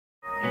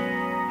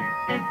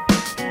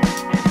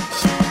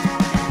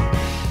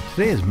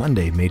Today is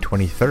Monday, May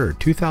 23rd,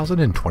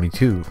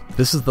 2022.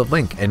 This is the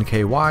Link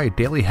NKY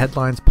Daily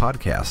Headlines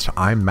Podcast.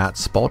 I'm Matt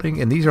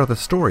Spalding, and these are the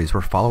stories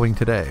we're following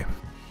today.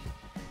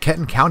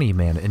 Kenton County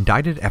man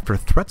indicted after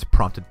threats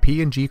prompted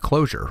P&G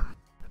closure.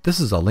 This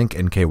is a Link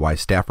NKY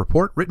staff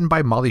report written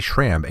by Molly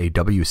Schramm, a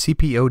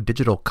WCPO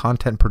digital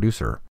content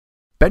producer.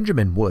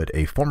 Benjamin Wood,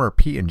 a former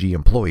P&G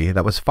employee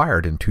that was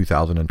fired in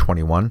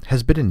 2021,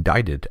 has been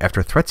indicted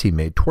after threats he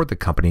made toward the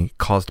company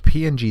caused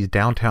P&G's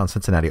downtown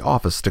Cincinnati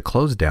office to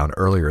close down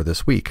earlier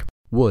this week.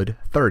 Wood,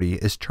 30,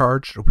 is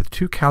charged with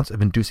 2 counts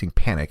of inducing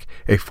panic,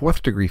 a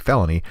 4th-degree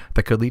felony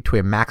that could lead to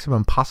a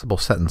maximum possible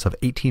sentence of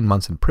 18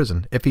 months in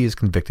prison if he is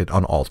convicted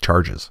on all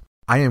charges.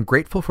 I am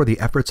grateful for the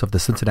efforts of the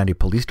Cincinnati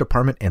Police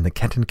Department and the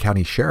Kenton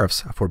County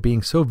Sheriffs for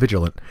being so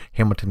vigilant,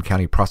 Hamilton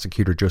County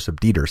Prosecutor Joseph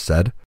Dieter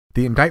said.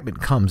 The indictment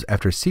comes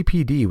after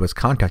CPD was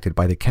contacted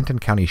by the Kenton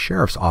County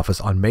Sheriff's Office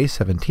on May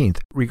 17th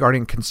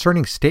regarding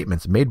concerning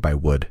statements made by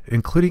Wood,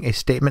 including a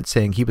statement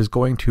saying he was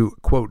going to,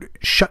 quote,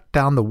 shut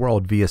down the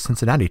world via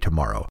Cincinnati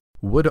tomorrow.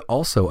 Wood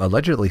also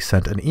allegedly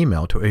sent an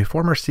email to a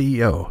former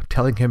CEO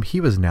telling him he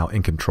was now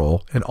in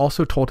control and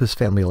also told his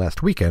family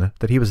last weekend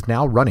that he was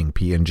now running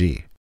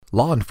P&G.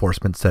 Law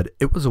enforcement said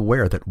it was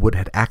aware that Wood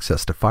had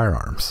access to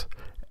firearms.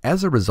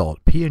 As a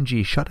result,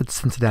 P&G shut its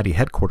Cincinnati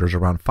headquarters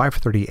around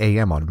 5:30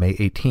 a.m. on May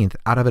 18th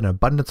out of an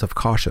abundance of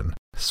caution.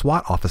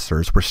 SWAT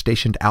officers were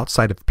stationed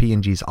outside of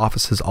P&G's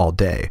offices all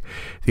day.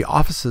 The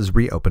offices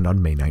reopened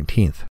on May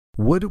 19th.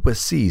 Wood was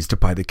seized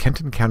by the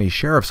Kenton County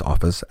Sheriff's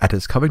Office at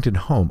his Covington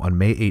home on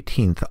May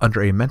 18th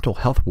under a mental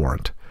health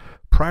warrant.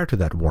 Prior to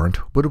that warrant,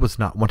 Wood was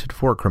not wanted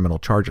for criminal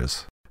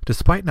charges.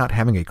 Despite not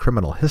having a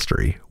criminal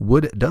history,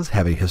 Wood does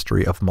have a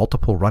history of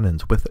multiple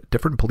run-ins with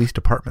different police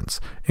departments,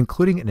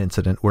 including an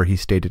incident where he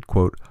stated,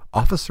 quote,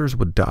 officers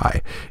would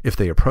die if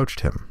they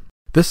approached him.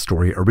 This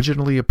story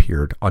originally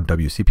appeared on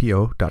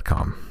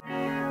WCPO.com.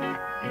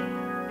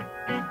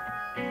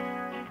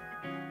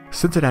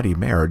 Cincinnati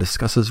mayor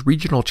discusses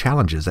regional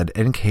challenges at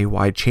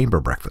NKY Chamber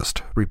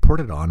breakfast,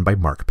 reported on by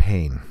Mark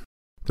Payne.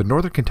 The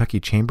Northern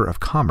Kentucky Chamber of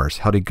Commerce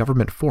held a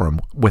government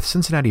forum with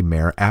Cincinnati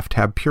Mayor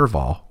Aftab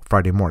Pureval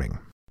Friday morning.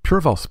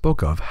 Pureval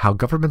spoke of how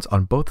governments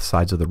on both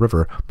sides of the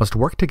river must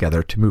work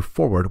together to move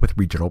forward with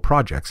regional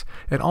projects,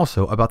 and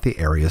also about the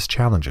area's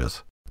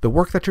challenges. The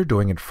work that you're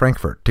doing in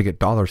Frankfort to get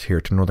dollars here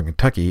to Northern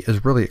Kentucky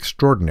is really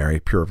extraordinary,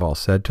 Pureval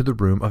said to the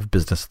room of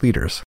business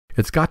leaders.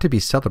 It's got to be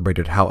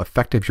celebrated how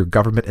effective your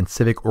government and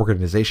civic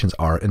organizations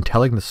are in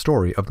telling the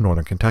story of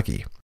Northern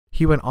Kentucky.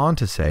 He went on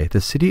to say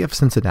the city of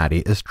Cincinnati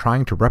is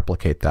trying to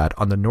replicate that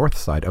on the north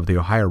side of the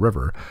Ohio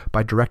River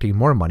by directing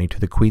more money to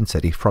the Queen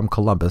City from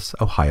Columbus,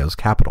 Ohio's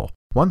capital.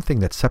 One thing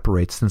that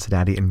separates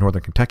Cincinnati and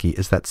Northern Kentucky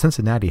is that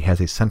Cincinnati has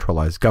a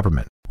centralized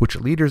government, which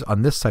leaders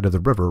on this side of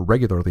the river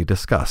regularly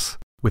discuss.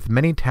 With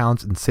many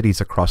towns and cities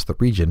across the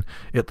region,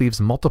 it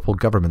leaves multiple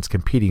governments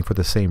competing for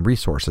the same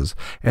resources,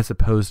 as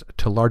opposed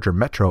to larger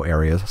metro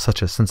areas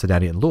such as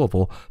Cincinnati and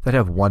Louisville that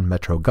have one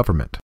metro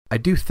government. I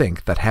do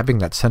think that having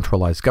that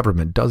centralized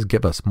government does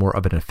give us more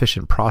of an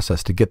efficient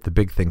process to get the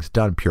big things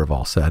done,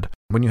 Pureval said.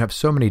 When you have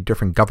so many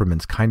different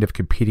governments kind of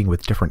competing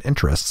with different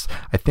interests,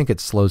 I think it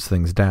slows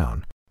things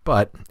down.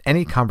 But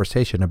any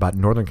conversation about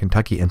Northern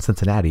Kentucky and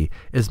Cincinnati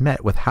is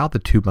met with how the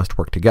two must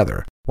work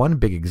together. One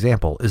big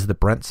example is the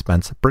Brent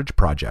Spence Bridge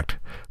project.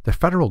 The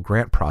federal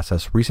grant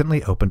process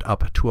recently opened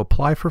up to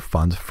apply for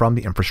funds from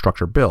the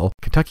infrastructure bill.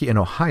 Kentucky and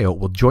Ohio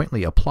will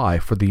jointly apply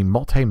for the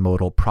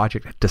Multimodal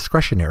Project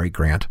Discretionary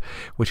Grant,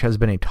 which has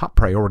been a top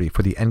priority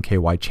for the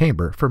NKY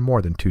Chamber for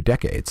more than 2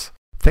 decades.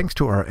 Thanks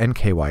to our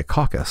NKY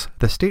caucus,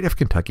 the state of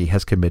Kentucky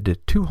has committed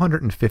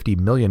 $250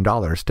 million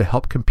to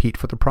help compete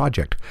for the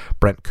project,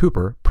 Brent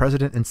Cooper,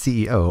 president and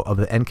CEO of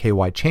the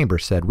NKY Chamber,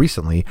 said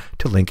recently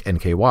to Link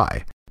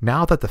NKY.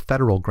 Now that the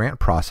federal grant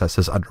process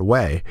is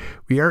underway,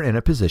 we are in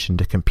a position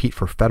to compete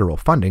for federal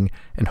funding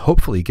and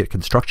hopefully get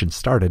construction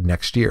started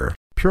next year.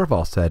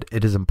 Pureval said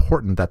it is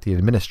important that the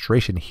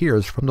administration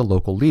hears from the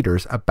local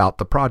leaders about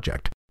the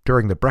project.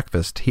 During the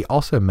breakfast, he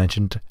also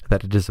mentioned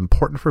that it is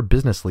important for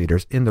business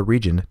leaders in the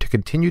region to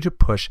continue to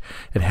push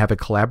and have a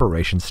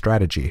collaboration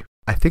strategy.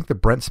 I think the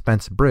Brent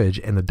Spence Bridge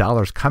and the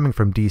dollars coming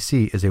from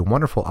D.C. is a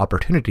wonderful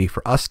opportunity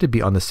for us to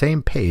be on the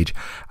same page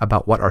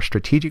about what our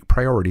strategic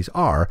priorities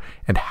are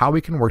and how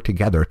we can work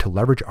together to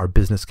leverage our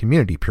business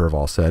community,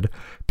 Pureval said,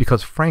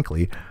 because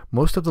frankly,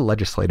 most of the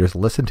legislators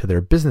listen to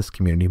their business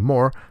community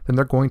more than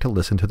they're going to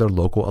listen to their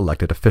local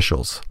elected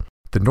officials.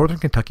 The Northern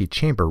Kentucky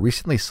Chamber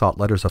recently sought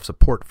letters of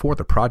support for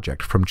the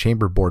project from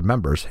Chamber Board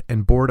members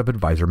and Board of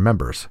Advisor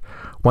members.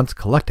 Once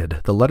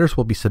collected, the letters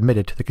will be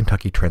submitted to the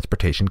Kentucky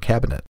Transportation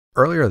Cabinet.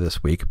 Earlier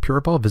this week,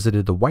 Pureval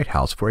visited the White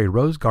House for a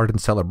Rose Garden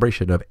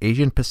celebration of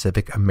Asian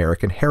Pacific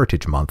American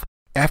Heritage Month.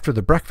 After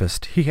the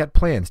breakfast, he had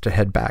plans to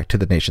head back to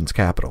the nation's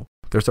capital.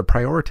 There's a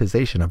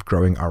prioritization of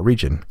growing our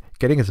region,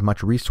 getting as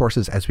much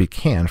resources as we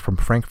can from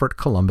Frankfort,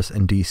 Columbus,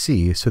 and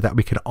D.C. so that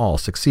we can all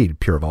succeed,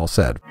 Pureval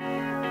said.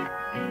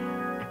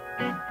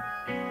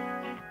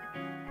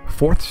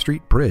 4th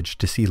Street Bridge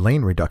to see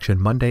lane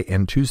reduction Monday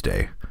and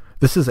Tuesday.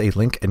 This is a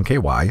Link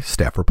NKY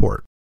staff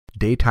report.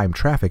 Daytime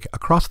traffic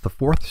across the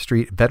 4th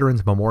Street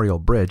Veterans Memorial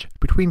Bridge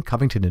between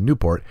Covington and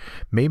Newport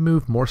may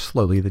move more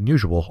slowly than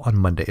usual on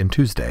Monday and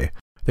Tuesday.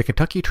 The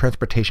Kentucky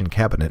Transportation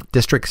Cabinet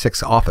District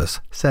 6 office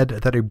said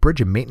that a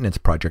bridge maintenance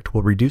project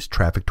will reduce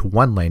traffic to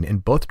one lane in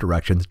both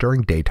directions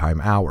during daytime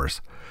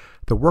hours.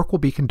 The work will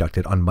be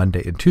conducted on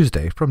Monday and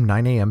Tuesday from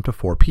 9 a.m. to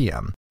 4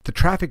 p.m. The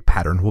traffic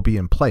pattern will be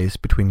in place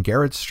between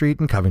Garrett Street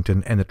in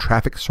Covington and the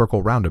traffic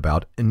circle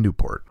roundabout in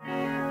Newport.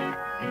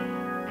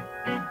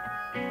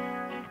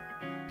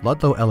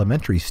 Ludlow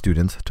Elementary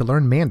students to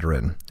learn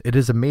Mandarin. It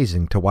is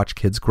amazing to watch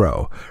kids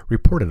grow,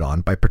 reported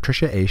on by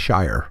Patricia A.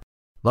 Shire.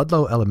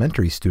 Ludlow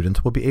Elementary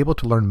students will be able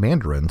to learn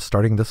Mandarin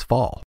starting this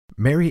fall.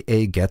 Mary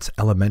A. Getz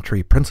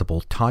Elementary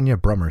Principal Tanya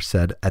Brummer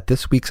said at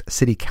this week's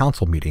City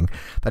Council meeting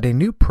that a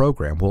new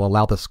program will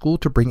allow the school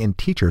to bring in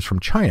teachers from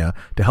China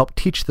to help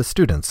teach the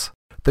students.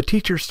 The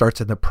teacher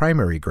starts in the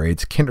primary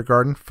grades,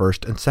 kindergarten,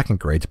 1st, and 2nd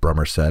grades,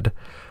 Brummer said.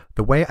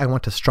 The way I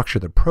want to structure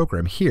the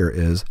program here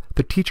is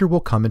the teacher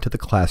will come into the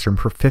classroom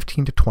for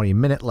 15 to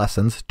 20-minute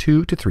lessons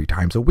 2 to 3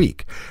 times a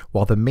week,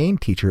 while the main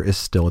teacher is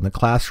still in the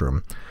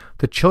classroom.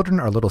 The children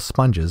are little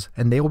sponges,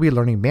 and they will be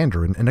learning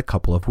Mandarin in a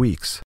couple of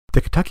weeks. The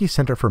Kentucky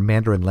Center for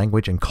Mandarin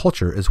Language and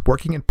Culture is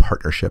working in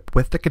partnership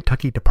with the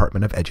Kentucky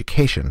Department of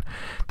Education.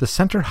 The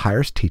center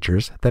hires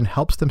teachers, then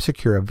helps them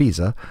secure a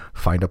visa,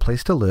 find a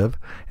place to live,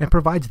 and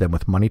provides them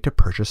with money to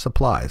purchase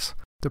supplies.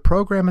 The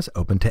program is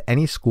open to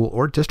any school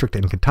or district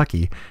in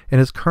Kentucky and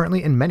is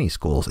currently in many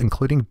schools,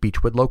 including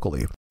Beechwood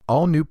locally.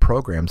 All new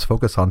programs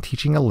focus on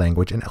teaching a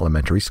language in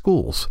elementary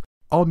schools.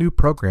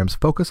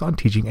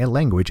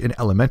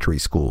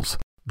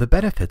 The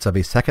benefits of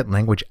a second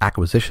language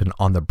acquisition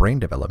on the brain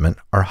development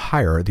are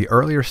higher the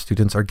earlier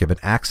students are given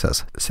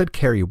access, said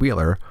Carrie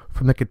Wheeler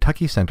from the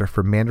Kentucky Center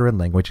for Mandarin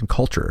Language and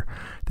Culture.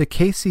 The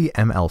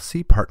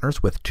KCMLC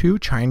partners with 2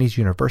 Chinese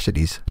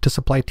universities to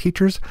supply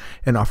teachers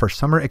and offer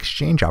summer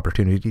exchange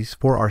opportunities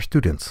for our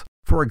students.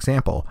 For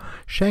example,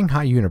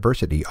 Shanghai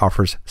University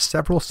offers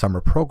several summer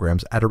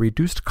programs at a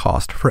reduced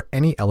cost for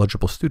any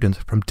eligible students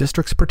from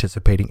districts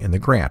participating in the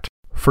grant.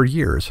 For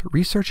years,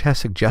 research has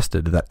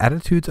suggested that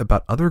attitudes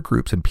about other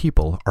groups and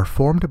people are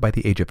formed by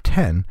the age of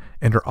 10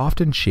 and are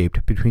often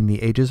shaped between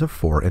the ages of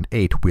 4 and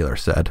 8, Wheeler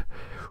said.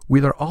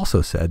 Wheeler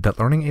also said that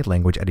learning a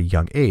language at a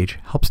young age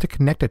helps to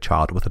connect a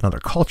child with another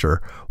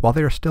culture while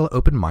they are still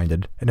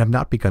open-minded and have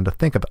not begun to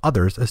think of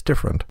others as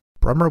different.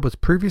 Brummer was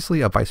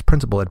previously a vice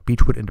principal at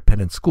Beechwood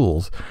Independent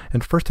Schools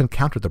and first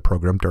encountered the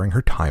program during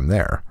her time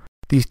there.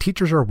 These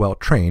teachers are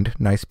well-trained,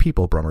 nice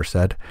people, Brummer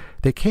said.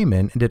 They came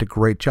in and did a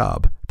great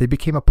job. They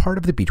became a part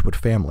of the Beechwood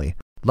family.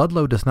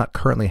 Ludlow does not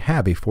currently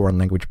have a foreign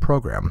language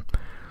program.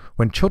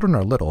 When children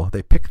are little,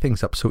 they pick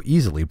things up so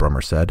easily,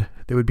 Brummer said.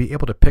 They would be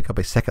able to pick up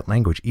a second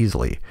language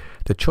easily.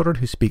 The children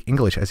who speak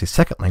English as a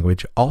second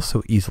language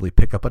also easily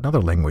pick up another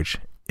language.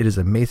 It is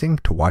amazing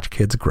to watch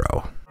kids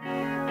grow.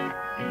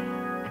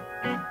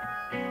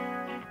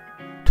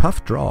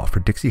 Tough draw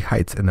for Dixie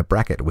Heights in the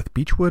bracket with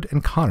Beechwood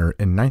and Connor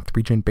in 9th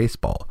Region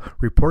Baseball,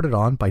 reported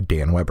on by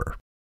Dan Weber.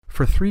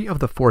 For 3 of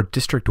the 4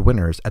 district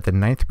winners at the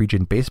 9th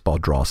Region Baseball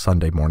draw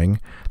Sunday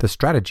morning, the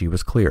strategy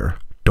was clear.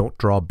 Don't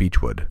draw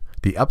Beechwood,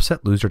 the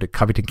upset loser to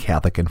Covington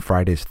Catholic in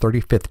Friday's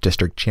 35th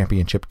District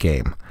Championship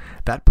game.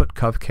 That put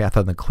CovCath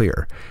on the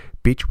clear.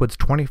 Beechwood's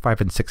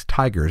 25-6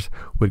 Tigers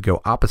would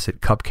go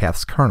opposite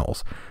CovCath's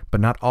Colonels,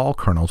 but not all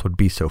Colonels would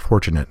be so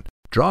fortunate.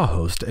 Draw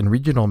host and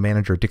regional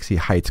manager Dixie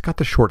Heights got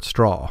the short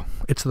straw.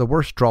 It's the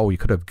worst draw we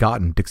could have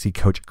gotten, Dixie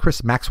coach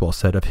Chris Maxwell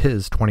said of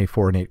his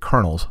 24-8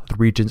 Colonels, the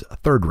region's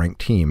 3rd-ranked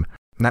team.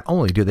 Not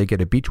only do they get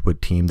a Beechwood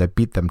team that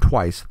beat them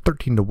twice,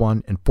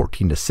 13-1 and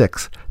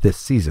 14-6 this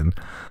season,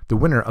 the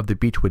winner of the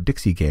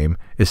Beechwood-Dixie game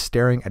is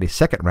staring at a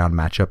second-round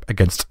matchup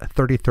against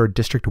 33rd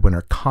District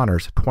winner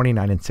Connor's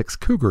 29-6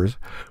 Cougars,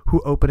 who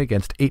open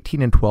against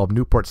 18-12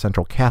 Newport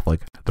Central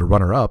Catholic, the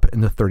runner-up in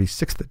the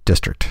 36th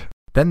District.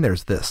 Then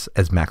there's this,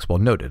 as Maxwell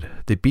noted.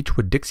 The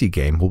Beechwood-Dixie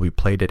game will be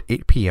played at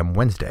 8 p.m.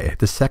 Wednesday,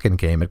 the second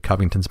game at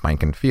Covington's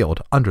Minkin Field,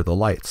 under the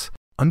lights.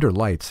 Under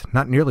lights,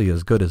 not nearly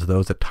as good as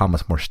those at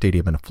Thomas More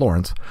Stadium in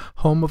Florence,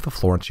 home of the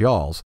Florence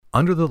Yawls.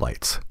 Under the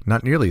lights,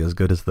 not nearly as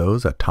good as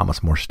those at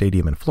Thomas More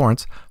Stadium in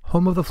Florence,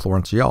 home of the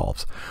Florence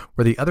Yawls,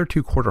 where the other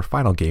 2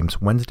 quarterfinal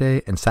games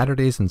Wednesday and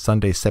Saturday's and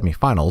Sunday's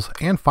semifinals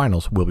and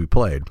finals will be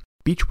played.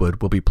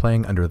 Beechwood will be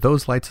playing under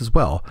those lights as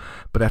well,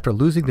 but after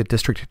losing the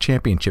district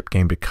championship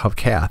game to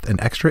CovCath in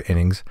extra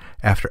innings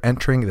after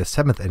entering the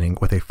 7th inning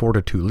with a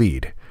 4-2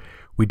 lead.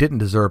 We didn't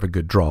deserve a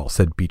good draw,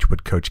 said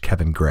Beechwood coach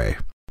Kevin Gray.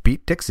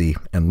 Beat Dixie,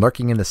 and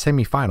lurking in the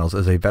semifinals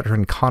is a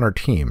veteran Connor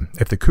team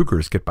if the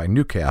Cougars get by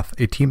Newcath,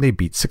 a team they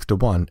beat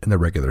 6-1 in the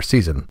regular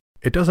season.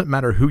 It doesn't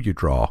matter who you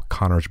draw,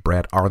 Connor's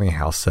Brad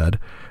Arlinghouse said.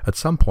 At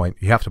some point,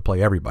 you have to play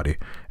everybody,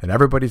 and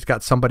everybody's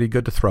got somebody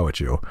good to throw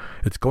at you.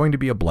 It's going to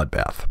be a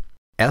bloodbath.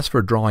 As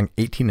for drawing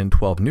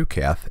 18-12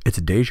 Newcath,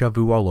 it's deja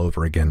vu all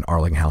over again,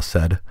 Arlinghouse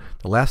said.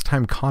 The last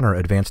time Connor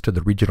advanced to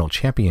the regional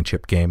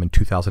championship game in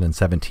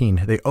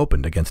 2017, they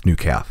opened against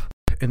Newcath.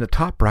 In the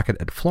top bracket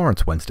at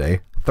Florence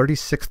Wednesday,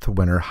 36th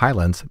winner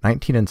Highlands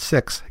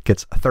 19-6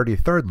 gets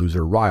 33rd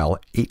loser Ryle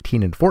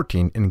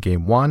 18-14 in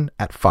Game 1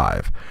 at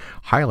 5.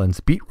 Highlands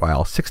beat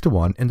Ryle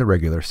 6-1 in the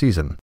regular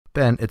season.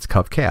 Then it's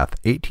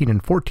Cov-Cath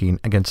 18-14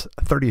 against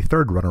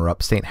 33rd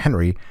runner-up St.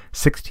 Henry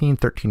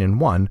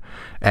 16-13-1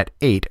 at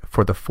 8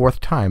 for the fourth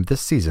time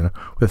this season,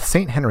 with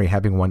St. Henry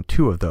having won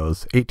two of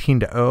those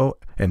 18-0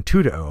 and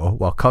 2-0,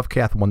 while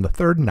Cov-Cath won the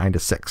third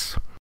 9-6.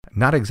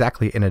 Not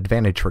exactly an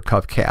advantage for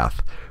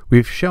Cov-Cath.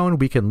 We've shown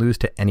we can lose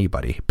to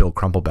anybody, Bill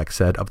Crumplebeck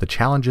said of the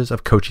challenges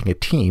of coaching a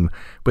team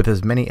with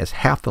as many as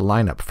half the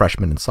lineup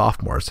freshmen and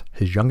sophomores,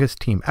 his youngest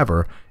team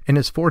ever in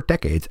his 4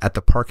 decades at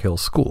the Park Hill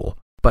School.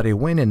 But a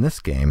win in this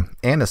game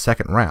and a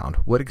second round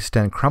would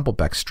extend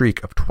Crumplebeck's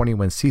streak of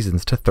 20-win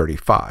seasons to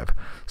 35,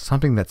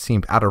 something that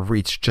seemed out of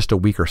reach just a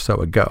week or so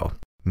ago.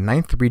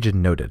 Ninth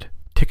Region noted,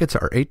 tickets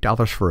are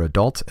 $8 for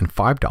adults and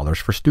 $5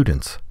 for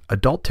students.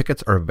 Adult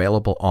tickets are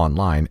available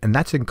online, and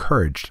that's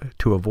encouraged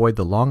to avoid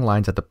the long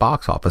lines at the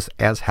box office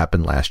as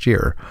happened last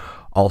year.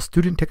 All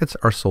student tickets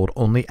are sold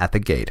only at the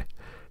gate.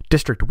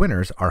 District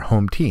winners are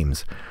home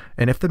teams,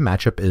 and if the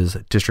matchup is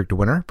district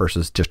winner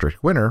versus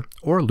district winner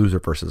or loser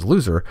versus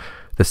loser,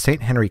 the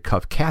St. Henry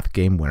Cov-Cath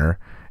game winner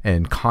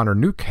and Connor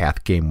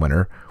Newcath game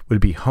winner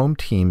would be home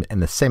team in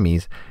the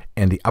semis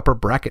and the upper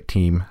bracket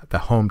team the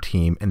home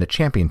team in the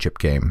championship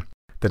game.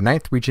 The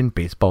 9th Region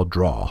Baseball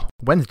Draw.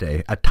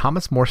 Wednesday at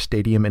Thomas More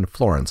Stadium in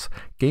Florence.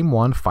 Game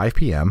 1, 5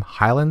 p.m.,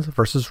 Highlands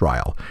versus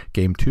Ryle.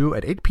 Game 2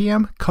 at 8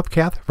 p.m.,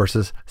 Cov-Cath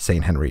versus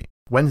St. Henry.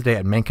 Wednesday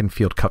at Mencken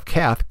Field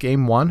Cov-Cath.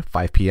 Game 1,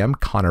 5 p.m.,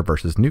 Connor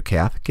versus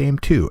Newcath. Game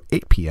 2,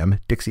 8 p.m.,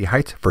 Dixie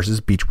Heights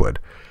versus Beechwood.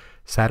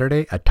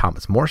 Saturday at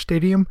Thomas More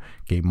Stadium.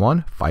 Game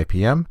 1, 5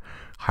 p.m.,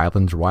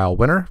 Highlands Ryle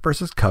winner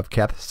versus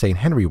Cov-Cath St.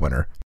 Henry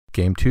winner.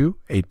 Game 2,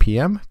 8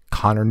 p.m.,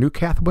 Connor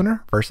Newcath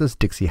winner versus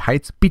Dixie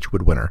Heights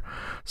Beechwood winner.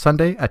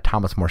 Sunday at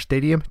Thomas More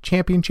Stadium,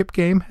 championship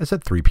game is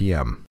at 3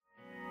 p.m.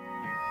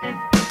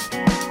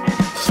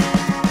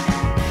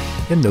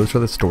 And those are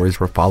the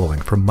stories we're following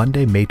from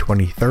Monday, May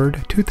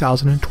 23rd,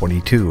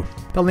 2022.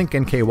 The Link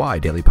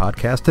NKY Daily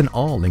Podcast and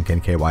all Link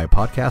NKY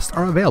podcasts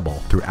are available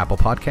through Apple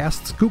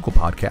Podcasts, Google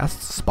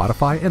Podcasts,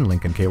 Spotify, and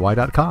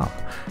linknky.com.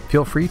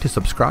 Feel free to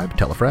subscribe,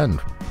 tell a friend.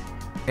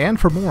 And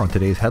for more on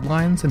today's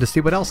headlines and to see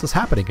what else is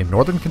happening in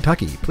Northern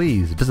Kentucky,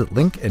 please visit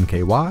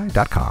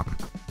linknky.com.